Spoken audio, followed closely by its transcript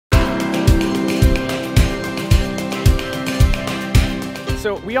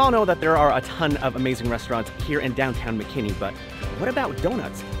So we all know that there are a ton of amazing restaurants here in downtown McKinney, but what about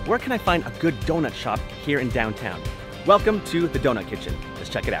donuts? Where can I find a good donut shop here in downtown? Welcome to the Donut Kitchen. Let's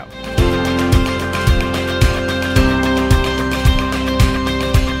check it out.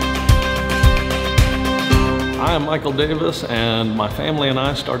 I'm Michael Davis, and my family and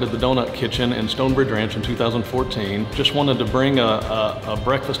I started the Donut Kitchen in Stonebridge Ranch in 2014. Just wanted to bring a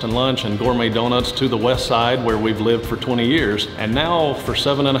breakfast and lunch and gourmet donuts to the west side where we've lived for 20 years. And now for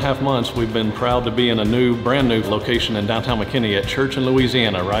 7.5 months, we've been proud to be in a brand new location in downtown McKinney at Church and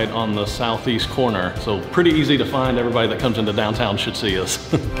Louisiana, right on the southeast corner. So pretty easy to find. Everybody that comes into downtown should see us.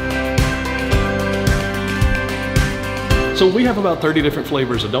 So we have about 30 different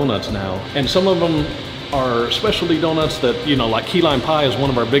flavors of donuts now, and some of them are specialty donuts that, you know, like key lime pie is one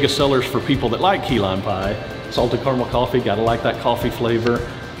of our biggest sellers for people that like key lime pie. Salted caramel coffee, gotta like that coffee flavor.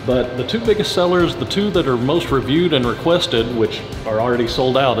 But the two biggest sellers, the two that are most reviewed and requested, which are already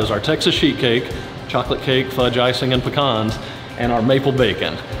sold out, is our Texas sheet cake, chocolate cake, fudge icing, and pecans, and our maple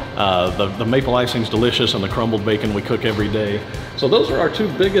bacon. The maple icing's delicious, and the crumbled bacon we cook every day. So those are our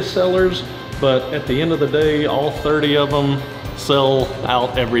two biggest sellers, but at the end of the day, all 30 of them sell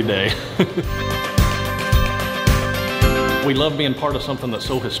out every day. We love being part of something that's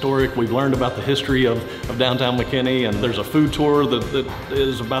so historic. We've learned about the history of downtown McKinney, and there's a food tour that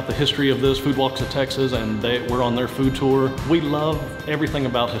is about the history of this, Food Walks of Texas, and we're on their food tour. We love everything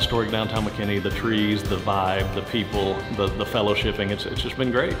about historic downtown McKinney, the trees, the vibe, the people, the fellowshipping. It's just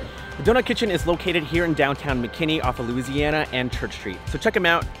been great. The Donut Kitchen is located here in downtown McKinney off of Louisiana and Church Street. So check them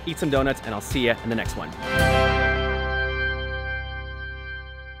out, eat some donuts, and I'll see you in the next one.